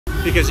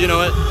because you know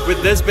what?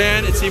 With this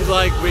band, it seems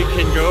like we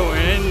can go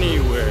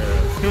anywhere.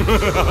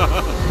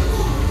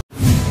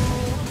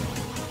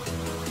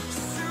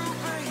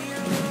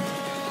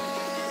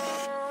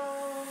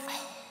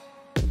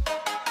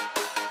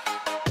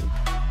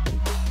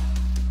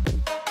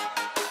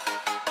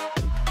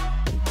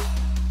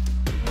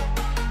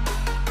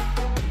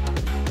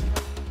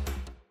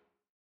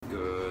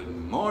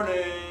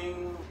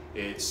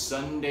 It's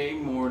Sunday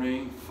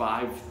morning,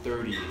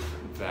 5:30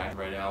 in fact.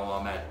 Right now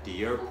I'm at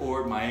the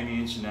airport, Miami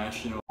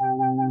International.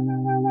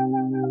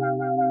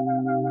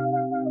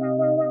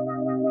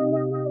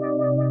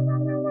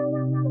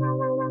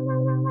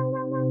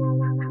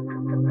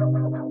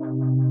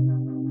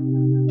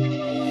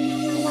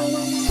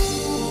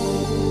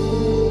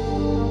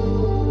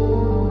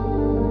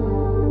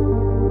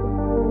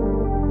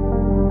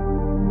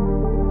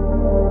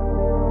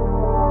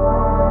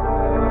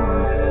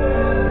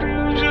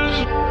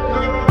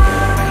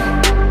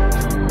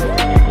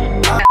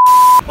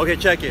 Okay,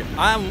 check it.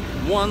 I'm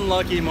one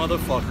lucky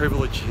motherfucker.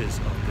 Privileges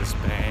of this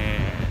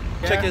band.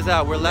 Yeah. Check this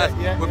out. We're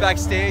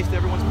backstage.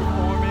 Everyone's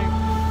performing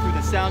through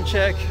the sound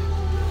check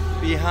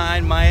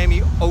behind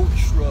Miami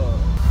Ultra.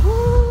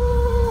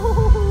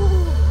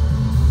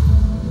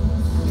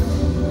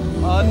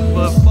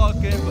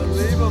 Unfucking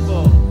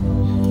believable.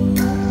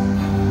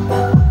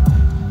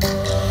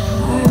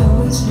 I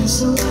always feel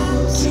so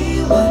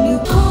empty when you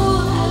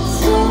call and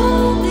so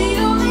the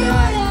only way I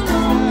know.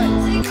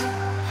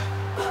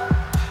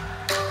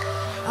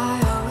 I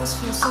always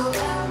feel so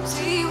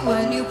empty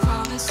when you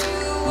promise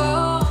you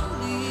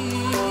won't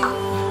leave.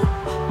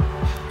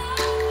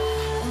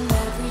 And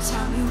every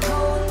time you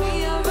hold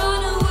me, I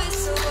run away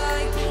so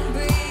I can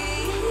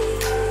breathe.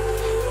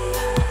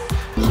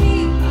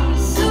 Keep my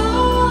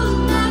soul,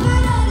 never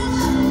let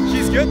it.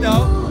 She's good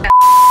though.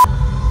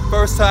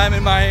 First time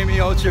in Miami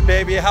Ultra,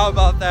 baby. How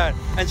about that?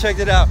 And check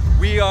it out.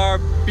 We are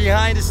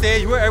behind the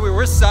stage. We're everywhere.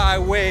 We're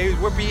sideways.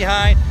 We're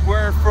behind.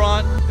 We're in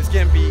front. It's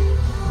gonna be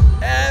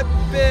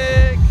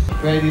epic.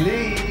 Ready,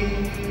 Lee?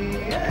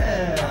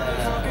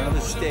 Yeah. On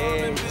the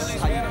stage.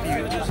 How you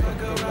feel? Just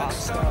like a rock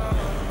star.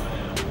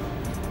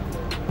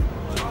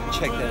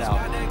 Check that out.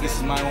 This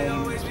is my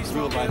own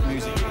real life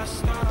music.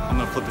 I'm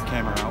gonna flip the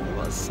camera out.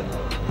 What's up?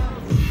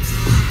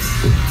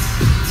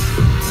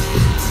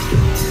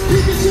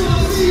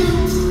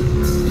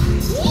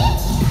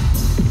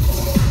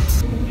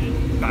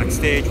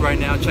 Backstage right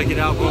now, check it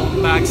out,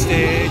 we're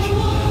backstage.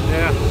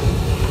 Yeah,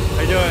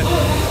 how you doing?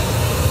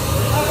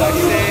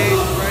 Backstage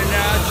right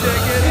now,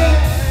 check it out.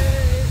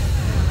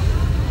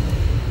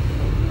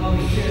 Oh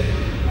shit.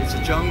 It's a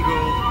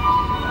jungle.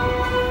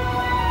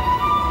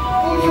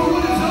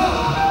 What is up?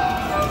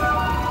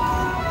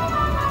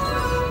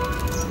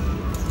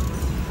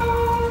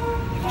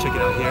 Check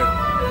it out here.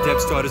 Deb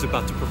Starter's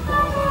about to perform.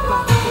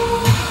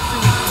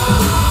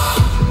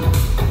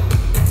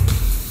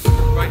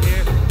 Right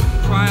here,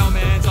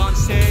 Kryoman's on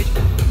stage,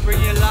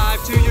 bringing it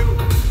live to you.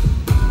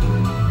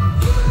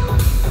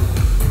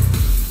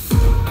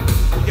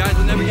 You guys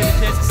will never get a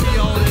chance to see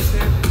all this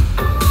here.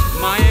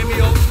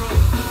 Miami Ultra,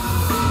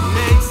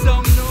 make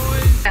some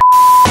noise.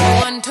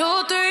 1,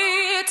 2,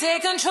 3,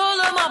 take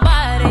control of my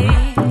body.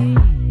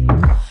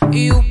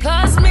 You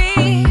plus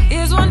me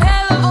is one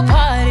hell of a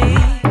party.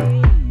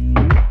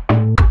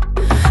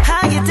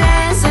 How you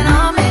dancing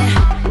on me?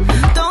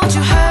 Don't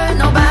you hurt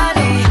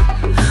nobody.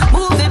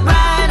 Move it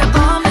right up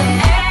on me.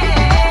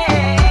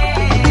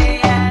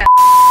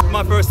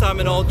 My first time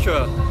in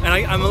Ultra, and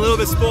I'm a little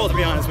bit spoiled to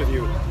be honest with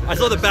you. I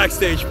saw the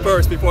backstage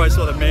first before I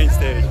saw the main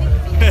stage.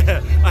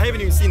 I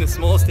haven't even seen the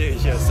small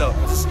stage yet. So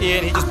this is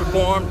Ian, he just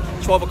performed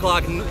 12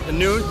 o'clock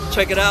noon.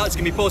 Check it out, it's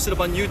gonna be posted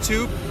up on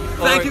YouTube.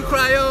 Thank you,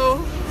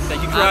 Cryo.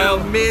 Thank you, Cryo.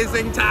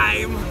 Amazing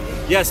time.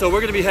 Yeah, so we're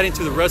gonna be heading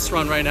to the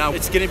restaurant right now.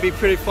 It's gonna be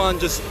pretty fun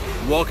just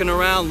walking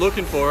around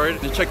looking for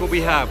it. And check what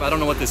we have. I don't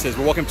know what this is.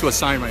 We're walking to a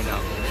sign right now.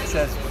 It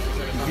says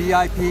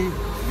VIP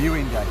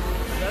viewing deck.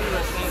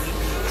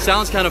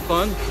 Sounds kind of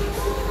fun.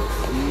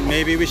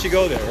 Maybe we should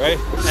go there, right?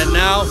 And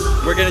now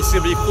we're gonna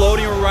be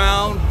floating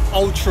around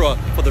Ultra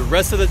for the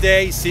rest of the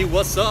day, see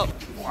what's up.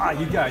 Wow,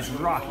 you guys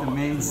rock the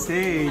main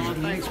stage.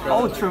 Thanks,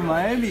 Ultra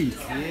Miami.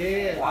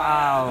 Yeah.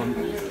 Wow,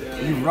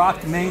 you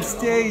rocked the main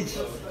stage.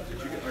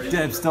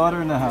 Deb's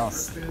daughter in the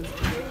house.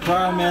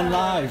 Kryoman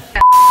live.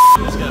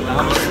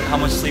 How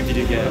much sleep did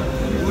you get?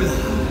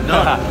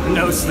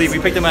 No sleep. We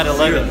picked him at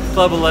 11,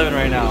 Club 11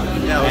 right now.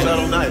 Yeah, I was out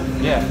all night.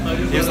 Yeah,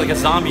 he was like a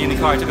zombie in the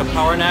car. He took a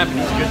power nap and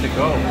he's good to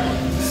go.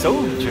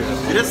 So true.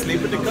 Did you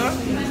sleep in the car?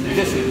 He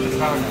just took a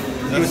power nap.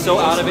 He was so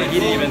out of it, he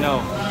didn't even know.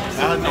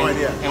 I had no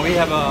idea. And we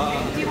have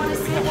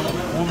one of the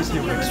performers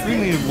here with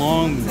extremely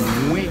long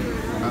wing.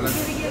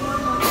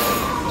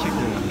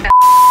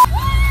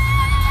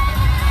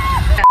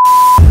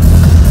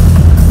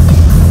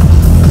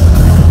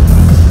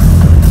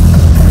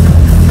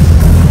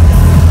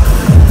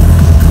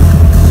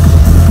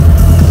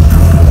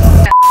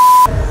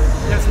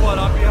 Guess what?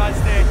 I'm behind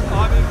stage.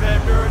 Armin Van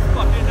Buuren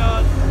fucking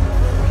done.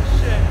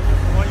 Shit.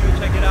 I want you to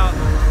check it out.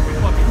 We're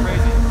fucking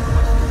crazy.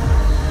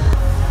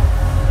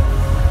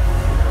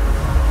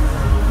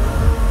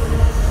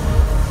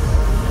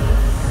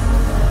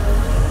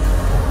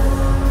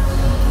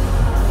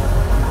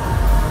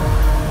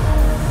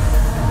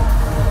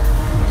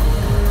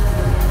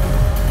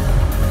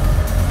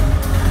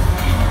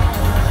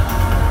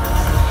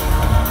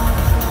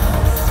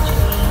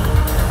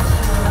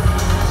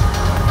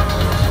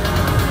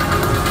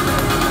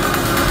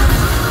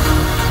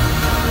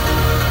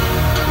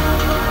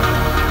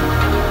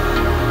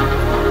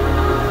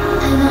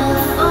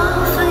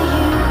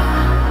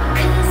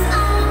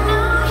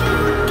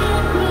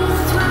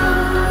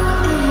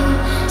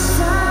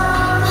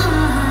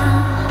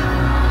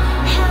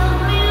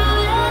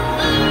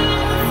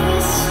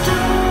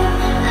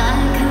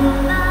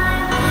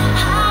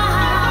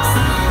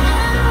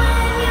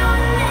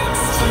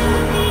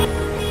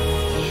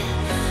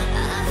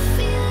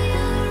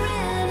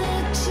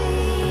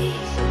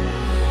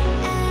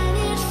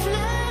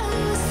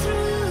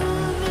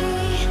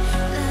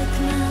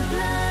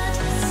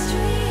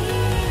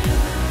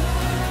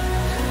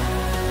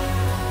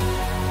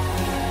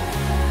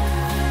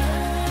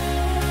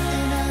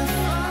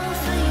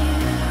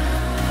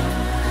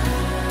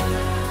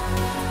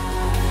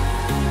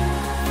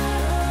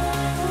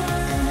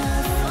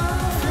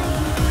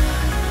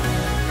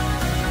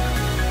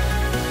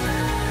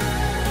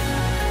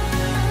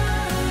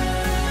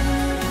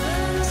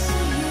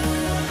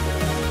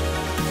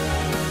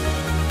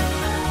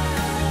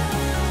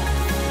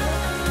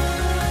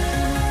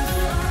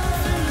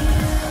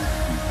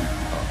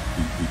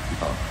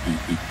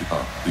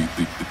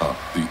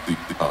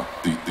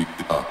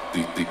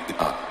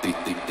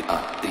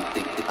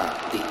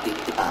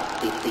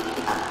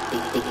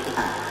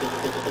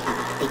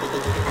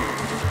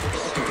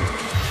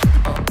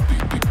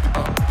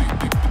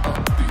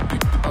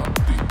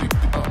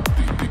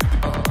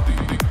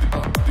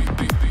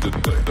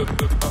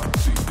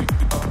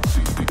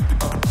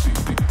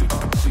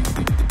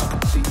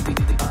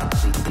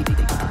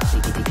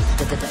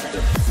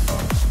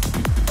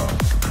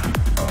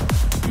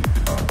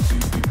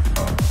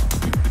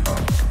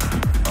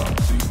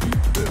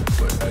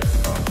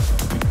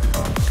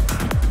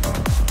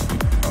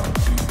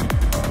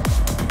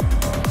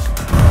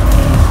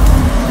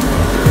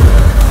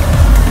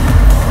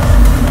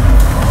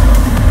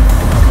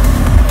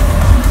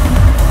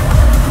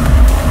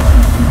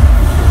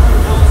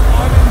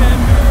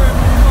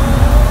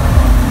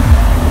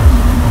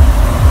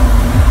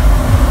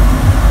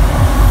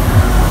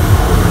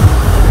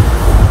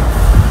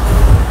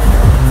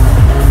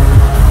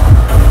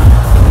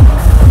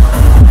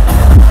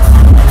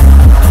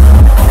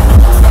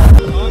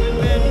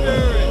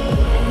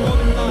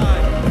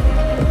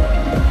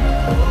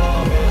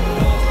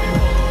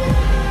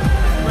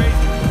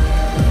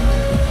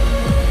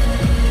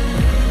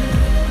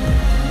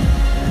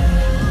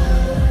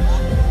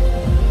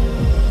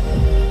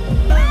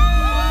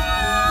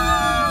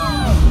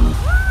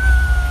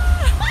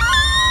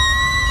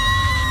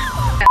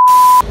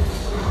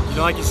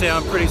 I can say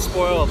I'm pretty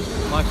spoiled.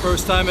 My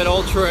first time at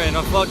Ultra and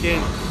I'm fucking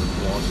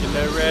walking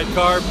the red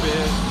carpet.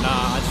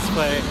 Nah, I just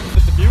play.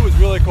 But the view is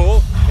really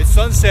cool. It's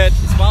sunset,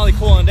 it's finally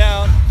cooling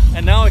down,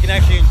 and now I can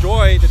actually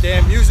enjoy the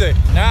damn music.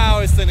 Now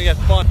it's starting to get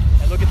fun.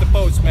 And look at the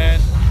boats, man.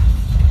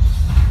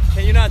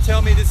 Can you not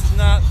tell me this is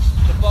not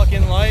the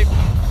fucking life?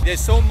 There's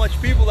so much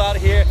people out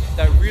here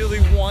that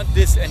really want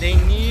this and they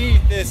need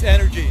this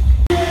energy.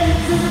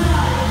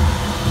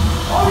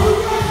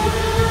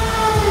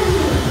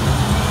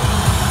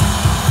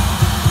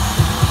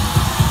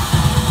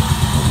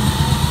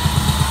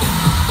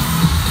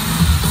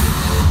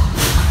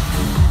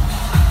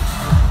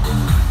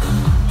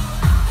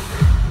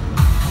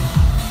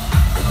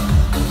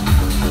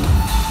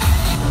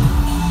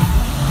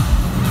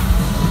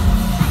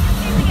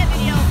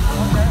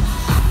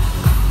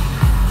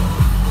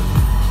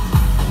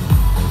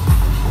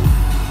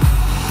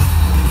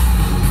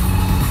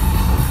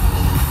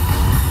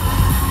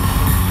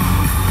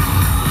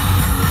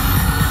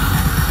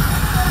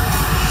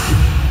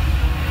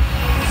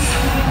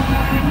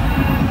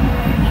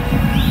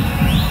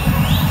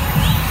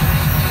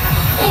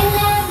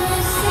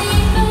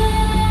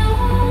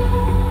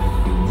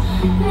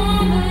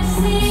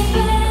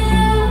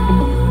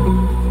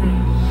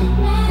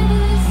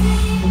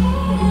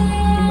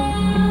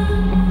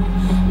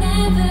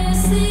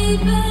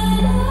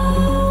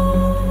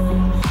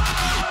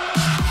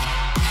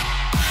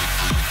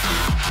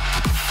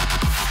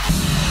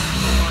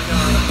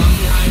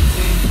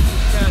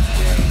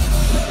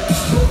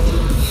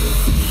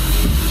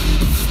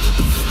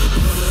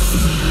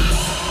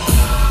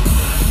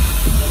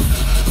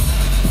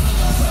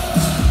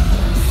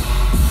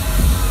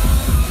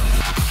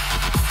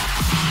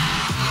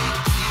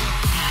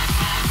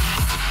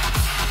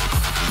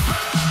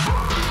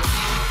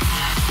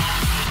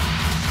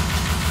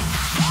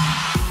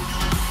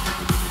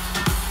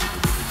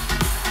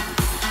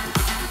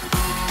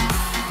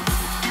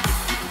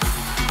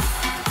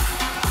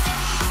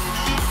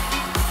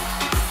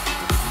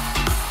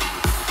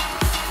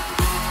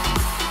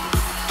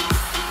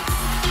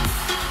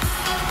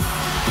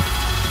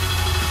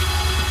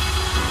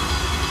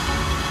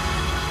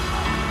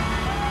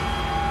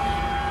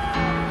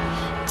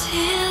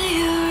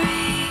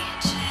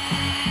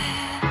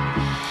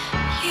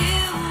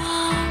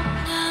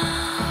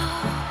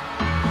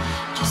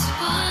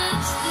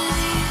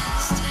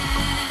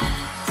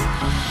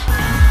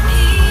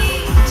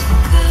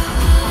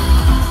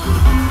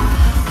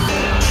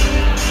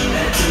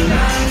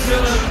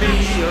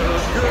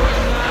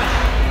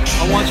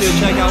 I want you to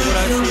check out what I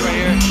see right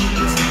here.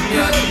 This is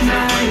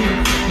right here.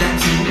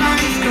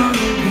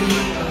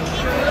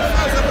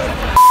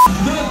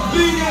 The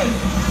biggest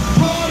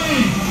party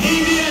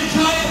in the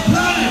entire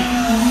planet!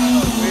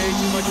 Way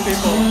too much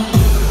people.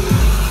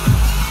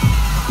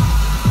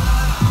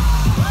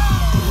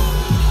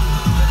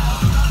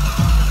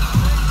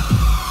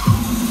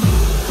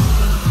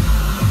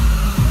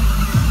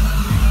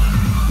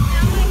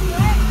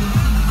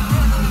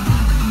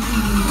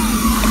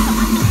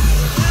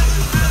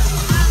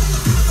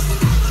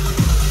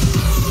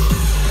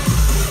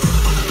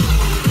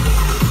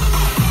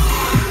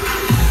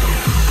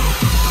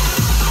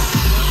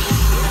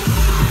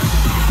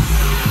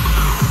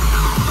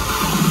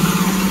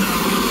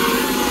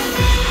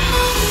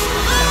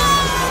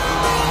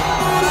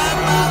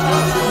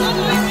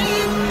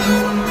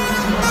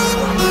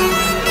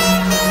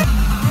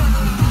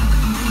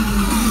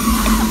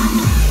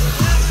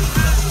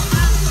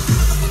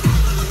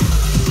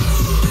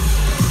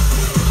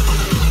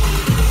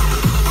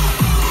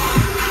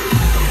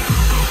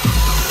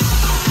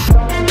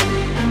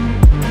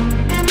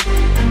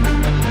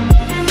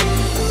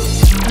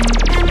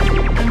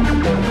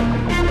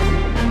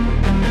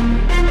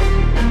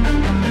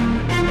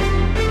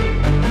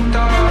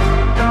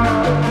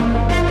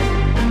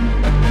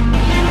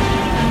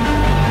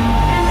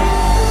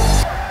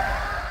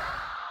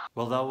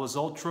 Well, that was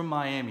Ultra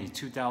Miami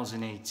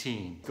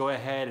 2018. Go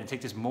ahead and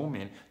take this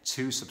moment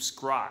to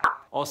subscribe.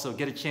 Also,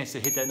 get a chance to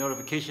hit that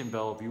notification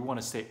bell if you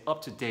want to stay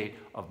up to date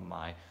of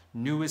my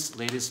latest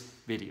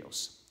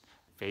videos.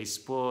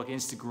 Facebook,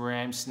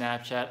 Instagram,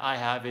 Snapchat, I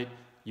have it.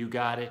 You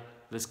got it.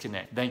 Let's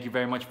connect. Thank you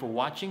very much for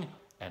watching,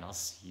 and I'll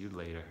see you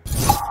later.